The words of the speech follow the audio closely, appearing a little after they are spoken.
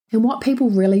And what people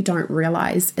really don't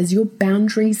realize is your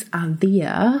boundaries are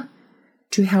there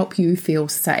to help you feel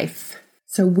safe.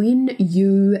 So when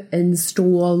you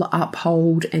install,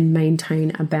 uphold, and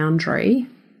maintain a boundary,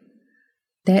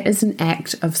 that is an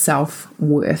act of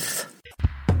self-worth.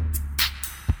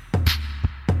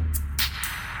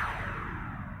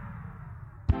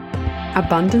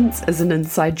 Abundance is an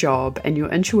inside job, and your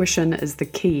intuition is the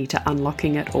key to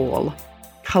unlocking it all.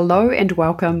 Hello and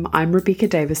welcome. I'm Rebecca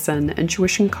Davison,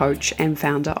 intuition coach and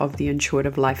founder of the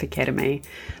Intuitive Life Academy,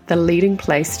 the leading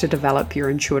place to develop your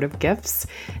intuitive gifts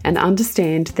and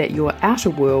understand that your outer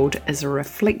world is a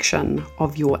reflection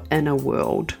of your inner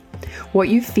world. What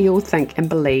you feel, think, and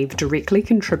believe directly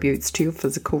contributes to your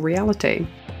physical reality.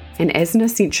 And as an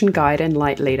Ascension Guide and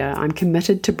Light Leader, I'm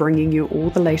committed to bringing you all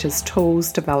the latest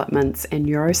tools, developments, and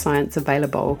neuroscience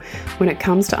available when it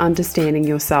comes to understanding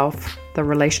yourself, the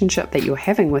relationship that you're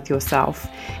having with yourself,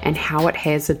 and how it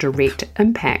has a direct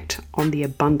impact on the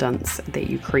abundance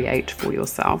that you create for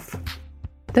yourself.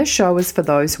 This show is for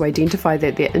those who identify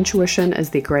that their intuition is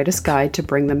their greatest guide to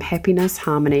bring them happiness,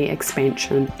 harmony,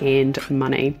 expansion, and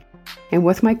money. And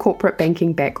with my corporate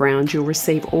banking background, you'll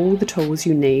receive all the tools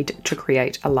you need to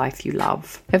create a life you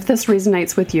love. If this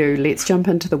resonates with you, let's jump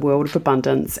into the world of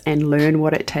abundance and learn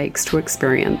what it takes to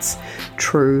experience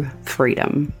true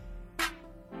freedom.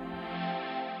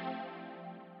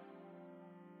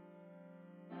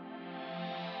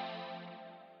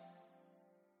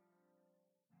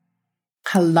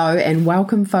 Hello and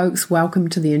welcome, folks. Welcome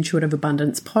to the Intuitive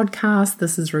Abundance Podcast.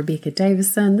 This is Rebecca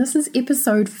Davison. This is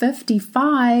episode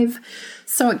 55.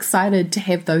 So excited to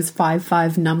have those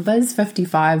 55 numbers.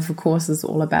 55, of course, is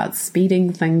all about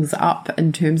speeding things up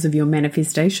in terms of your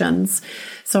manifestations.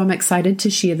 So I'm excited to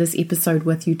share this episode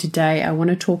with you today. I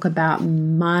want to talk about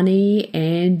money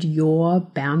and your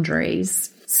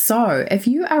boundaries. So if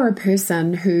you are a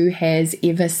person who has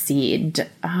ever said,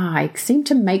 I seem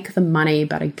to make the money,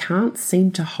 but I can't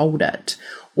seem to hold it,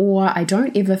 or I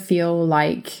don't ever feel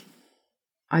like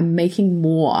I'm making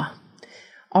more.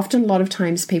 Often, a lot of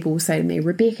times people will say to me,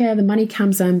 Rebecca, the money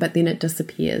comes in, but then it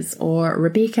disappears. Or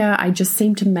Rebecca, I just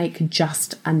seem to make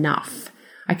just enough.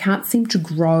 I can't seem to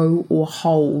grow or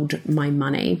hold my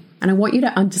money. And I want you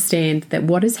to understand that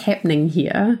what is happening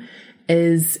here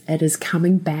is it is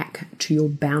coming back to your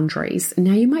boundaries.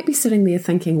 Now you might be sitting there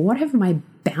thinking, what have my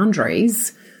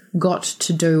boundaries got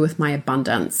to do with my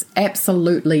abundance?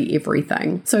 Absolutely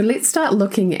everything. So let's start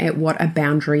looking at what a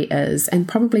boundary is. And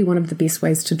probably one of the best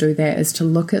ways to do that is to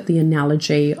look at the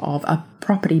analogy of a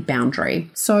property boundary.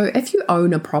 So if you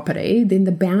own a property, then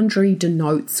the boundary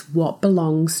denotes what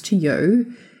belongs to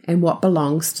you and what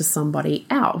belongs to somebody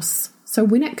else. So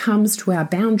when it comes to our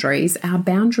boundaries are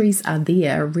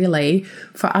there really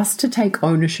for us to take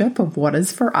ownership of what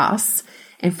is for us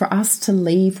and for us to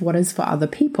leave what is for other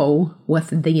people with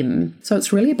them. So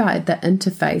it's really about the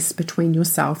interface between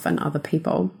yourself and other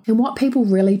people. And what people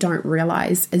really don't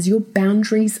realize is your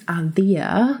boundaries are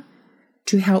there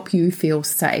to help you feel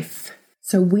safe.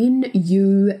 So when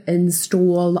you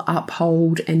install,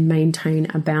 uphold, and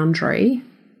maintain a boundary,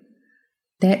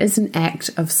 that is an act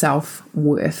of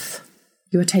self-worth.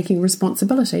 You're taking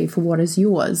responsibility for what is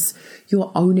yours.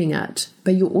 You're owning it,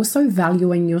 but you're also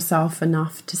valuing yourself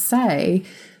enough to say,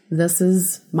 this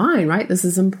is mine, right? This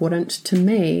is important to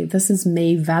me. This is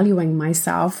me valuing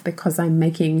myself because I'm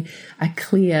making a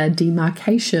clear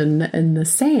demarcation in the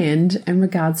sand in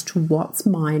regards to what's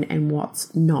mine and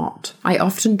what's not. I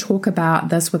often talk about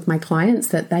this with my clients,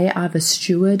 that they are the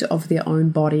steward of their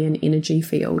own body and energy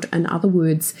field. In other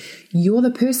words, you're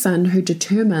the person who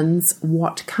determines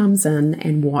what comes in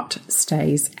and what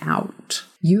stays out.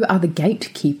 You are the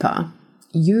gatekeeper.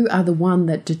 You are the one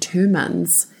that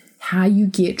determines how you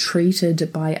get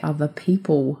treated by other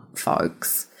people,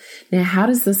 folks. Now, how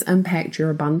does this impact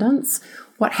your abundance?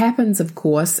 What happens, of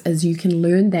course, is you can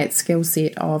learn that skill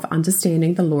set of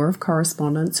understanding the law of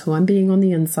correspondence. Who I'm being on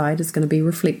the inside is going to be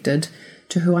reflected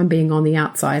to who I'm being on the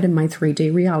outside in my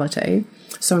 3D reality.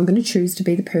 So I'm going to choose to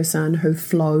be the person who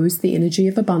flows the energy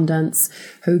of abundance,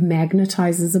 who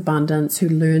magnetizes abundance, who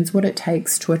learns what it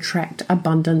takes to attract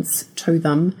abundance to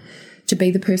them, to be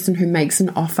the person who makes an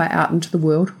offer out into the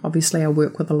world. Obviously, I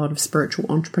work with a lot of spiritual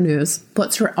entrepreneurs.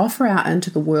 Puts her offer out into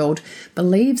the world,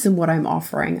 believes in what I'm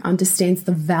offering, understands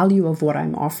the value of what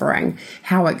I'm offering,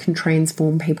 how it can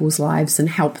transform people's lives and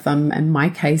help them, in my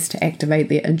case, to activate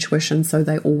their intuition so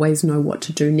they always know what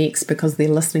to do next because they're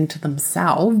listening to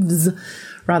themselves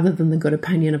rather than the good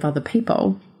opinion of other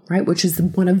people, right? Which is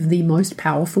one of the most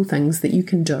powerful things that you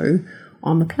can do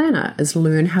on the planet, is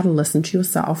learn how to listen to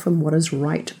yourself and what is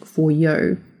right for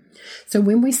you. So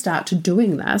when we start to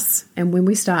doing this, and when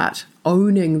we start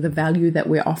owning the value that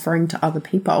we're offering to other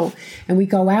people. And we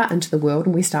go out into the world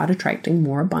and we start attracting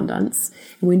more abundance.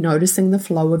 And we're noticing the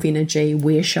flow of energy.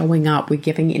 We're showing up. We're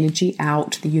giving energy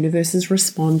out. The universe is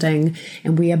responding.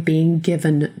 And we are being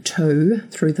given to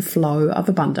through the flow of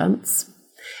abundance.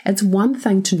 It's one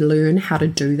thing to learn how to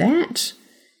do that,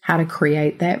 how to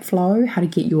create that flow, how to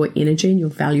get your energy and your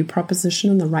value proposition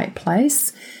in the right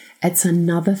place. It's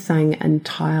another thing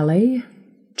entirely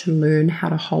to learn how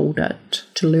to hold it,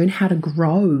 to learn how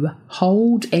to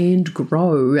hold and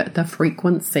grow the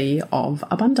frequency of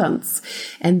abundance.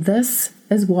 And this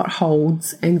is what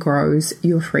holds and grows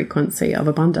your frequency of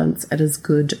abundance. It is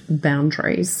good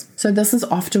boundaries. So this is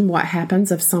often what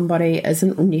happens if somebody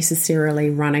isn't necessarily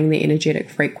running the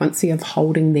energetic frequency of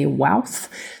holding their wealth.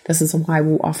 This is why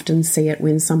we'll often see it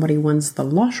when somebody wins the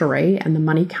lottery and the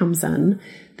money comes in.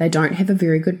 They don't have a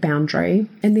very good boundary,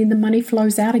 and then the money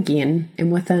flows out again,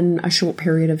 and within a short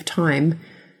period of time,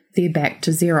 they're back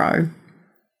to zero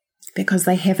because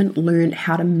they haven't learned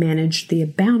how to manage their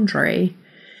boundary,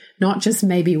 not just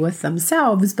maybe with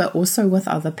themselves, but also with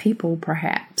other people,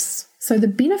 perhaps. So the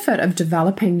benefit of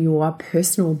developing your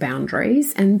personal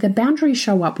boundaries, and the boundaries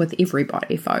show up with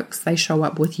everybody, folks. They show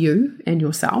up with you and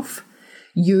yourself,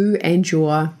 you and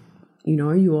your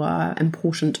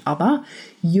important other,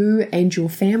 you and your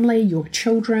family, your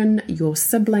children, your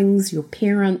siblings, your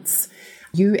parents,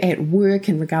 you at work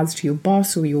in regards to your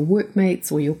boss or your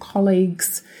workmates or your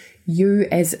colleagues, you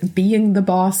as being the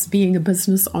boss, being a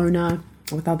business owner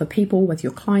with other people, with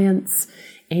your clients,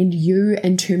 and you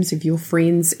in terms of your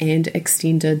friends and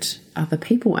extended other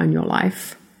people in your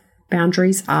life.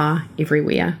 Boundaries are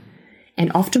everywhere. And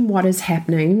often what is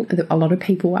happening, a lot of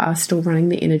people are still running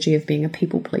the energy of being a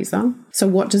people pleaser. So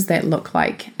what does that look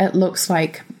like? It looks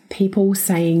like people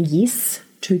saying yes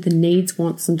to the needs,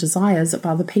 wants, and desires of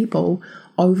other people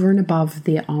over and above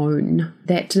their own.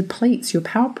 That depletes your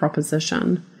power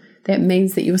proposition. That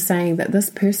means that you're saying that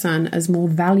this person is more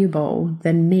valuable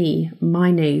than me, my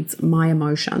needs, my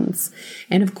emotions.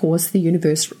 And of course, the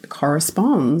universe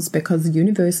corresponds because the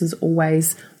universe is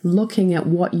always looking at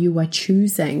what you are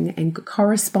choosing and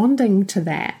corresponding to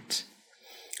that.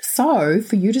 So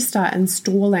for you to start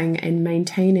installing and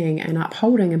maintaining and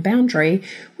upholding a boundary,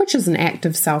 which is an act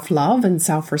of self-love and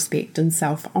self-respect and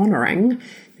self-honoring,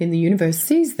 then the universe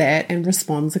sees that and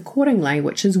responds accordingly,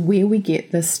 which is where we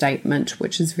get this statement,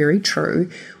 which is very true,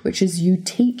 which is you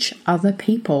teach other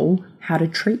people how to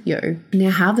treat you. Now,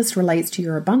 how this relates to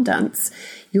your abundance,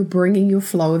 you're bringing your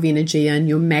flow of energy in,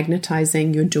 you're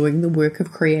magnetizing, you're doing the work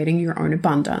of creating your own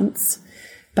abundance.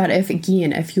 But if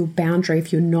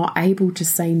you're not able to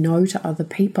say no to other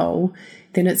people,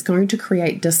 then it's going to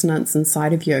create dissonance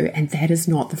inside of you, and that is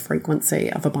not the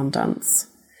frequency of abundance.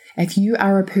 If you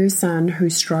are a person who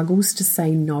struggles to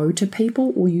say no to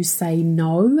people, or you say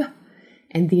no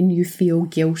and then you feel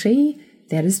guilty,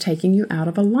 that is taking you out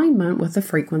of alignment with the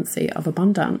frequency of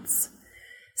abundance.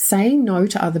 Saying no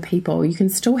to other people, you can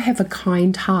still have a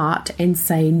kind heart and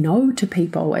say no to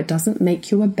people. It doesn't make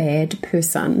you a bad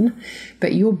person,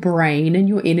 but your brain and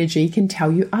your energy can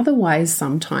tell you otherwise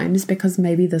sometimes because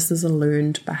maybe this is a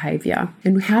learned behavior.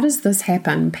 And how does this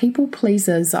happen? People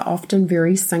pleasers are often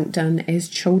very synced in as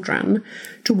children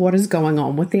to what is going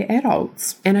on with their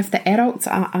adults. And if the adults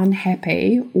are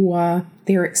unhappy or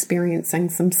they're experiencing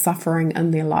some suffering in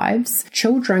their lives,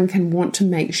 children can want to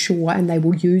make sure, and they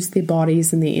will use their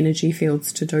bodies and their energy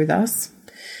fields to do this.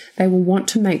 They will want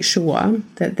to make sure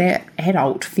that that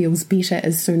adult feels better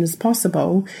as soon as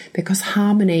possible because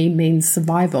harmony means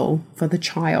survival for the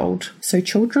child. So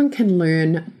children can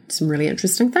learn some really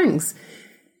interesting things.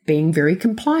 Being very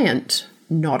compliant,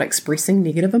 not expressing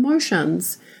negative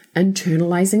emotions,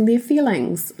 internalizing their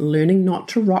feelings, learning not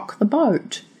to rock the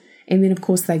boat. And then, of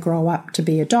course, they grow up to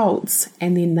be adults,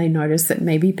 and then they notice that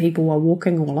maybe people are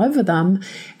walking all over them,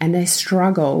 and they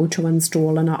struggle to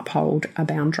install and uphold a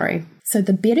boundary. So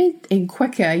the better and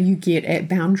quicker you get at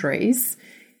boundaries,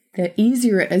 the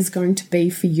easier it is going to be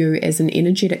for you as an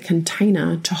energetic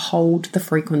container to hold the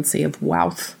frequency of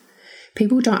wealth.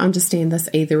 People don't understand this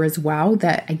either as well,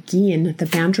 that again, the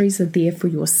boundaries are there for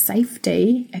your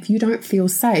safety. If you don't feel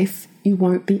safe, you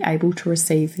won't be able to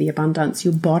receive the abundance.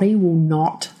 Your body will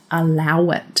not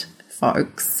allow it,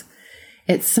 folks.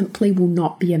 It simply will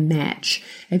not be a match.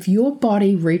 If your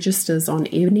body registers on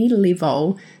any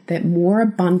level that more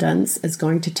abundance is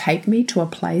going to take me to a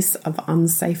place of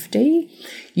unsafety,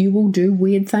 you will do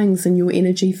weird things in your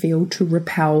energy field to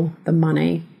repel the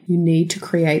money. You need to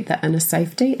create the inner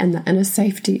safety, and the inner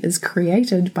safety is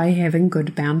created by having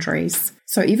good boundaries.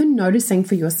 So even noticing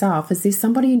for yourself, is there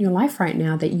somebody in your life right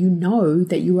now that you know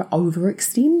that you are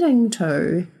overextending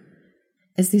to?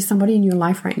 Is there somebody in your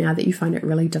life right now that you find it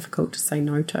really difficult to say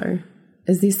no to?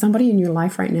 Is there somebody in your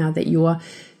life right now that you're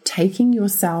taking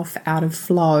yourself out of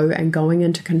flow and going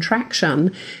into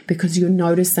contraction because you're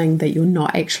noticing that you're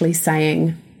not actually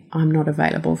saying, I'm not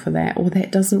available for that, or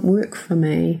that doesn't work for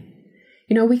me?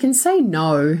 You know, we can say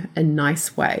no in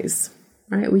nice ways,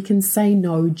 right? We can say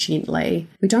no gently.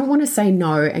 We don't want to say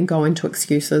no and go into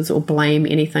excuses or blame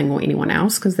anything or anyone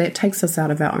else, because that takes us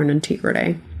out of our own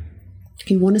integrity.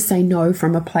 You want to say no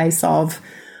from a place of,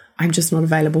 I'm just not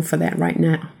available for that right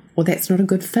now, or that's not a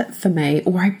good fit for me,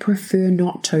 or I prefer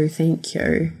not to, thank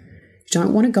you. You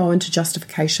don't want to go into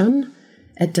justification.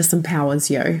 It disempowers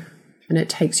you and it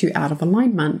takes you out of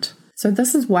alignment. So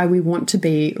this is why we want to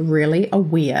be really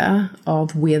aware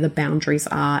of where the boundaries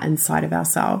are inside of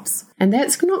ourselves. And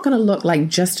that's not going to look like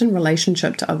just in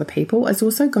relationship to other people. It's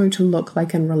also going to look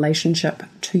like in relationship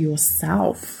to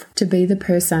yourself, to be the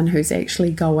person who's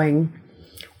actually going,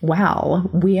 wow,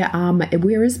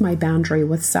 where is my boundary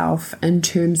with self in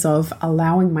terms of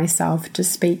allowing myself to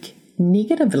speak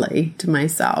negatively to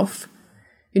myself?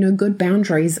 You know, good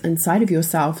boundaries inside of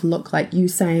yourself look like you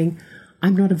saying,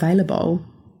 I'm not available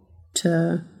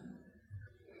to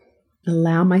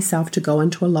allow myself to go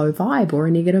into a low vibe or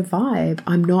a negative vibe.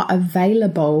 I'm not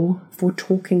available for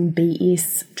talking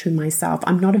BS to myself.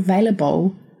 I'm not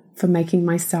available for making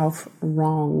myself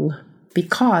wrong.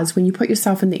 Because when you put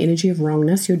yourself in the energy of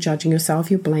wrongness, you're judging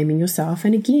yourself, you're blaming yourself,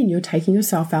 and again, you're taking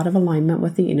yourself out of alignment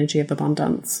with the energy of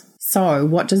abundance. So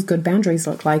what does good boundaries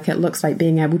look like? It looks like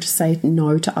being able to say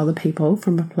no to other people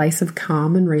from a place of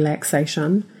calm and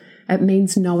relaxation. It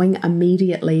means knowing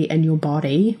immediately in your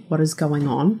body what is going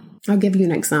on. I'll give you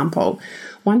an example.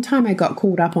 One time I got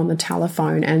called up on the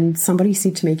telephone and somebody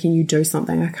said to me, can you do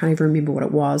something? I can't even remember what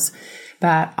it was.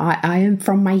 But I am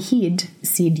from my head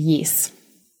said yes.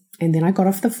 And then I got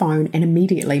off the phone and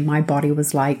immediately my body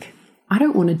was like, I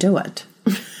don't want to do it.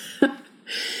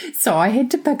 So I had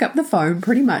to pick up the phone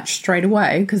pretty much straight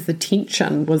away because the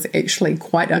tension was actually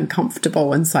quite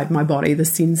uncomfortable inside my body, the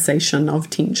sensation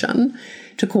of tension,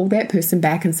 to call that person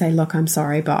back and say, look, I'm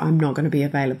sorry, but I'm not going to be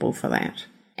available for that.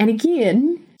 And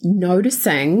again,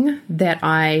 noticing that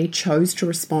I chose to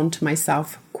respond to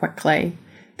myself quickly.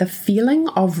 The feeling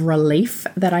of relief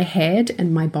that I had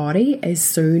in my body as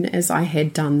soon as I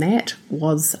had done that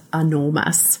was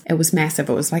enormous. It was massive.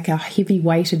 It was like a heavy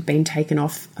weight had been taken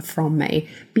off from me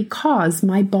because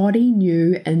my body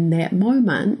knew in that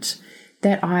moment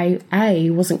that I, A,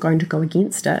 wasn't going to go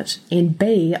against it, and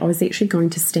B, I was actually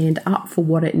going to stand up for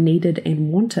what it needed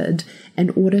and wanted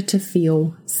in order to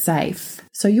feel safe.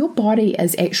 So your body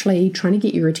is actually trying to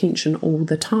get your attention all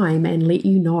the time and let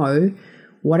you know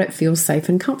what it feels safe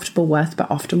and comfortable with, but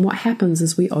often what happens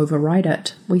is we override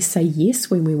it. We say yes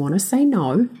when we want to say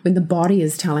no, when the body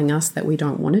is telling us that we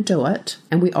don't want to do it,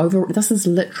 and this is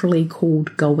literally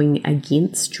called going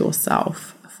against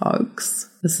yourself, folks.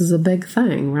 This is a big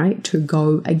thing, right? To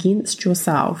go against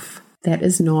yourself. That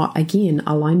is not, again,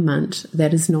 alignment.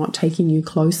 That is not taking you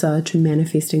closer to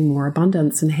manifesting more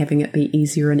abundance and having it be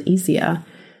easier and easier.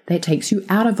 That takes you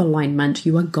out of alignment.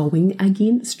 You are going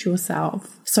against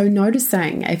yourself. So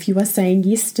noticing if you are saying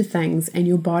yes to things and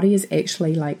your body is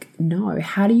actually like, no,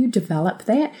 how do you develop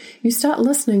that? You start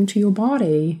listening to your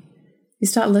body. You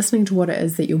start listening to what it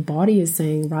is that your body is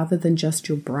saying rather than just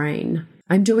your brain.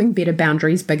 I'm doing Better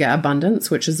Boundaries, Bigger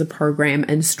Abundance, which is a program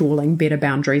installing better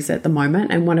boundaries at the moment.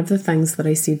 And one of the things that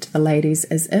I said to the ladies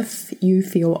is if you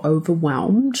feel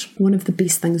overwhelmed, one of the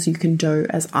best things you can do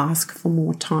is ask for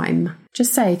more time.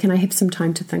 Just say, can I have some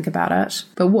time to think about it?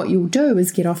 But what you'll do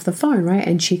is get off the phone, right,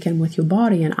 and check in with your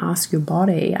body and ask your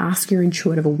body, ask your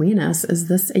intuitive awareness, is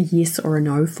this a yes or a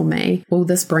no for me? Will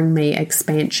this bring me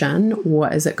expansion or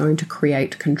is it going to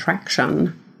create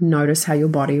contraction? Notice how your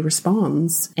body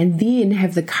responds, and then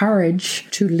have the courage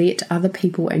to let other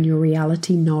people in your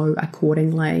reality know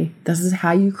accordingly. This is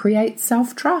how you create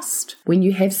self-trust. When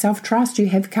you have self-trust, you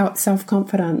have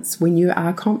self-confidence. When you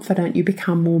are confident, you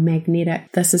become more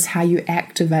magnetic. This is how you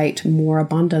activate more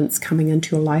abundance coming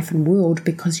into your life and world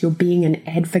because you're being an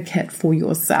advocate for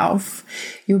yourself.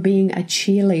 You're being a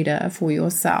cheerleader for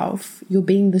yourself. You're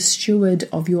being the steward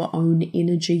of your own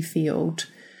energy field.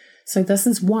 So this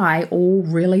is why all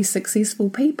really successful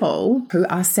people who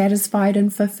are satisfied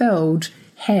and fulfilled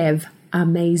have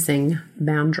amazing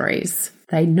boundaries.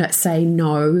 They say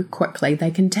no quickly.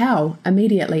 They can tell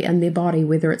immediately in their body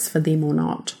whether it's for them or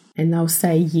not. And they'll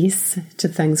say yes to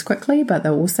things quickly, but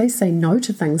they'll also say no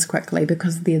to things quickly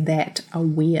because they're that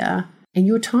aware. And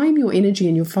your time, your energy,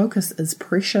 and your focus is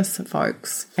precious,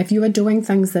 folks. If you are doing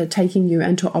things that are taking you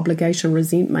into obligation,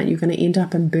 resentment, you're going to end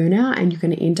up in burnout and you're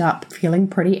going to end up feeling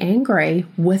pretty angry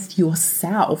with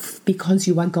yourself because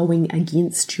you are going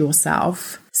against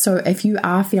yourself. So if you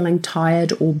are feeling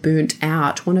tired or burnt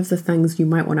out, one of the things you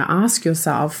might want to ask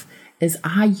yourself is,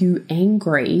 are you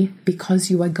angry because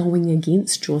you are going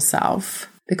against yourself?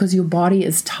 Because your body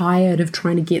is tired of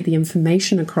trying to get the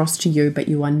information across to you, but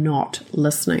you are not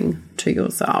listening to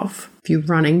yourself. If you're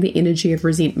running the energy of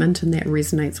resentment and that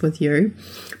resonates with you,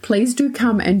 please do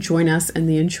come and join us in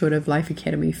the Intuitive Life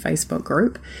Academy Facebook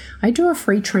group. I do a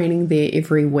free training there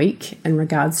every week in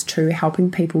regards to helping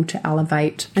people to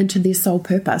elevate into their soul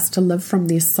purpose, to live from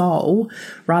their soul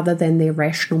rather than their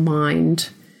rational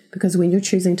mind. Because when you're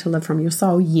choosing to live from your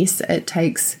soul, yes, it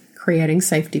takes creating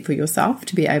safety for yourself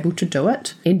to be able to do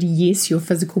it. And yes, your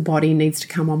physical body needs to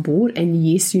come on board. And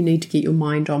yes, you need to get your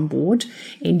mind on board.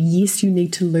 And yes, you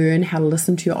need to learn how to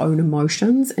listen to your own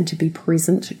emotions and to be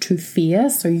present to fear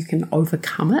so you can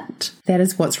overcome it. That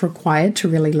is what's required to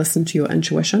really listen to your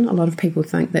intuition. A lot of people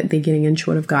think that they're getting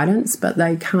intuitive guidance, but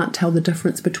they can't tell the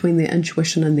difference between their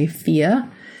intuition and their fear.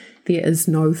 There is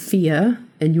no fear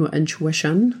in your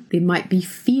intuition. There might be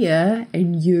fear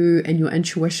in you and your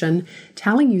intuition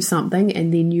telling you something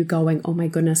and then you going, oh my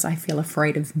goodness, I feel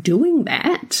afraid of doing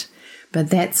that.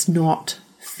 But that's not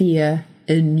fear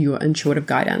in your intuitive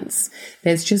guidance.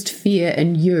 That's just fear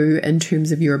in you in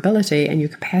terms of your ability and your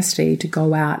capacity to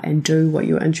go out and do what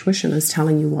your intuition is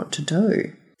telling you what to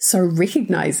do. So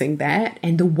recognizing that,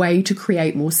 and the way to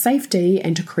create more safety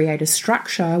and to create a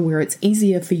structure where it's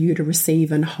easier for you to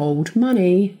receive and hold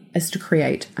money is to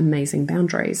create amazing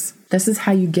boundaries. This is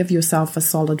how you give yourself a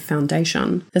solid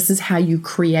foundation. This is how you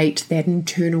create that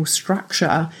internal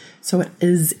structure so it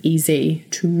is easy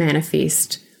to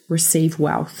manifest, receive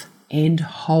wealth, and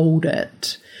hold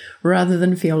it, rather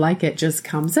than feel like it just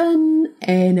comes in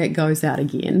and it goes out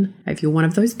again. If you're one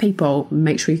of those people,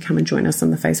 make sure you come and join us in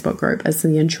the Facebook group. It's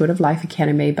the Intuitive Life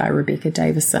Academy by Rebecca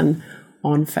Davison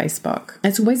on Facebook.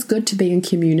 It's always good to be in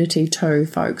community too,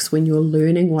 folks, when you're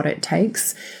learning what it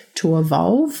takes to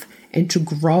evolve and to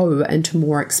grow into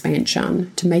more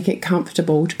expansion, to make it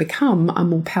comfortable to become a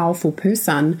more powerful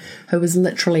person who is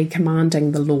literally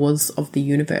commanding the laws of the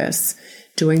universe.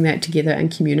 Doing that together in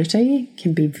community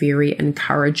can be very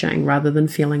encouraging rather than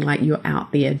feeling like you're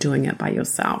out there doing it by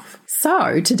yourself.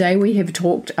 So today we have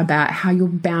talked about how your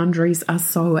boundaries are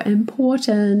so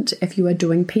important. If you are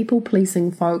doing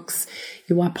people-pleasing, folks,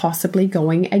 you are possibly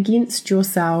going against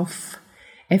yourself.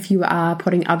 If you are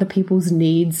putting other people's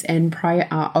needs and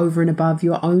over and above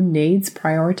your own needs,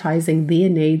 prioritizing their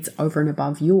needs over and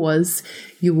above yours,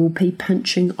 you will be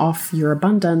pinching off your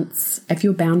abundance. If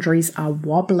your boundaries are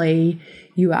wobbly,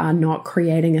 you are not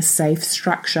creating a safe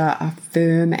structure, a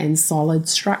firm and solid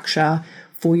structure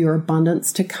for your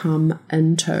abundance to come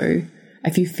into.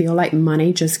 If you feel like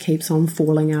money just keeps on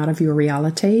falling out of your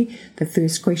reality, the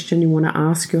first question you want to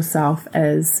ask yourself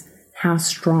is, how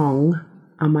strong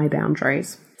are my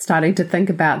boundaries? Starting to think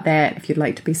about that if you'd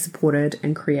like to be supported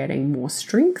in creating more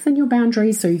strength in your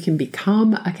boundaries so you can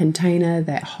become a container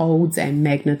that holds and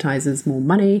magnetizes more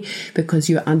money, because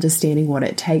you're understanding what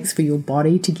it takes for your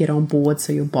body to get on board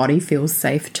so your body feels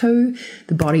safe too.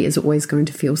 The body is always going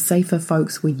to feel safer,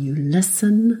 folks, when you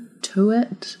listen to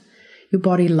it. Your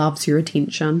body loves your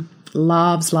attention,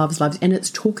 loves, and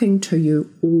it's talking to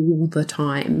you all the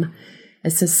time.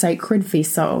 It's a sacred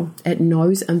vessel. It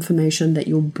knows information that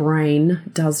your brain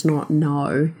does not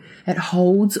know. It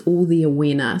holds all the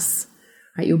awareness.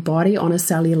 Right? Your body on a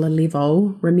cellular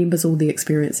level remembers all the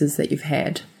experiences that you've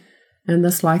had in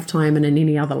this lifetime and in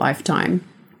any other lifetime.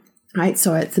 Right?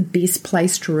 So it's the best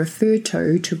place to refer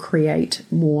to create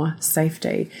more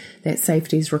safety. That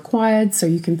safety is required so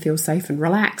you can feel safe and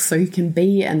relaxed, so you can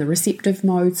be in the receptive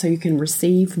mode, so you can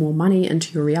receive more money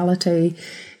into your reality.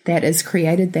 That is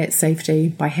created, that safety,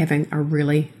 by having a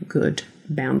really good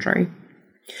boundary.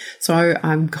 So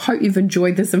I hope you've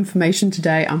enjoyed this information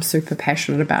today. I'm super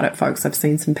passionate about it, folks. I've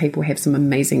seen some people have some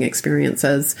amazing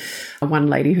experiences. One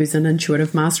lady who's in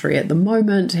Intuitive Mastery at the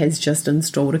moment has just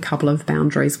installed a couple of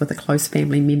boundaries with a close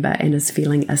family member and is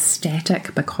feeling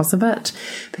ecstatic because of it,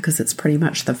 because it's pretty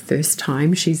much the first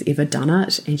time she's ever done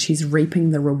it, and she's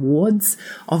reaping the rewards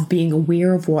of being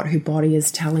aware of what her body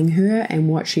is telling her and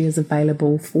what she is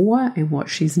available for and what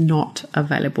she's not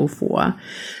available for.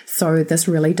 So this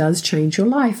really does change your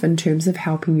life in terms of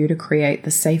helping you to create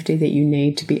the safety that you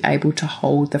need to be able to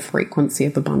hold the frequency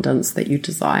of abundance that you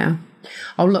desire.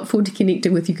 I'll look forward to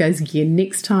connecting with you guys again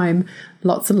next time.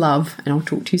 Lots of love, and I'll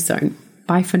talk to you soon.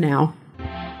 Bye for now.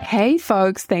 Hey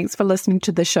folks, thanks for listening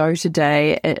to the show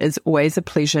today. It is always a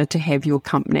pleasure to have your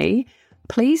company.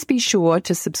 Please be sure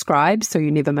to subscribe so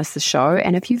you never miss a show.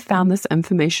 And if you found this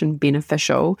information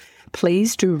beneficial,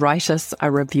 please do write us a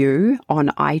review on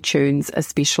iTunes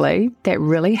especially. That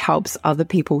really helps other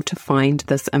people to find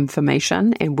this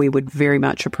information, and we would very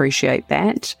much appreciate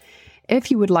that. If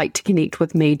you would like to connect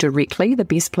with me directly, the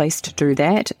best place to do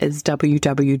that is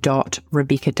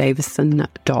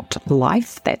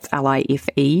www.rebeccadavison.life. That's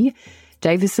L-I-F-E.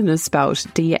 Davison is spelled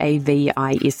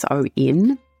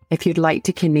D-A-V-I-S-O-N. If you'd like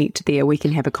to connect there, we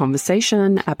can have a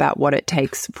conversation about what it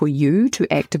takes for you to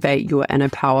activate your inner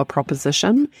power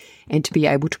proposition and to be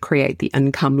able to create the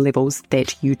income levels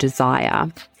that you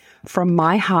desire. From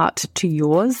my heart to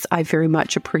yours, I very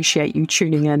much appreciate you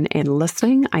tuning in and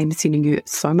listening. I'm sending you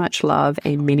so much love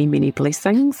and many, many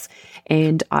blessings.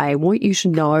 And I want you to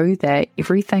know that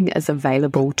everything is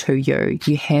available to you.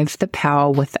 You have the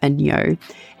power within you,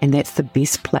 and that's the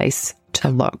best place to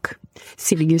look.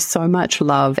 Sending you so much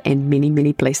love and many,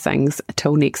 many blessings.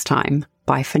 Till next time.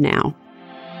 Bye for now.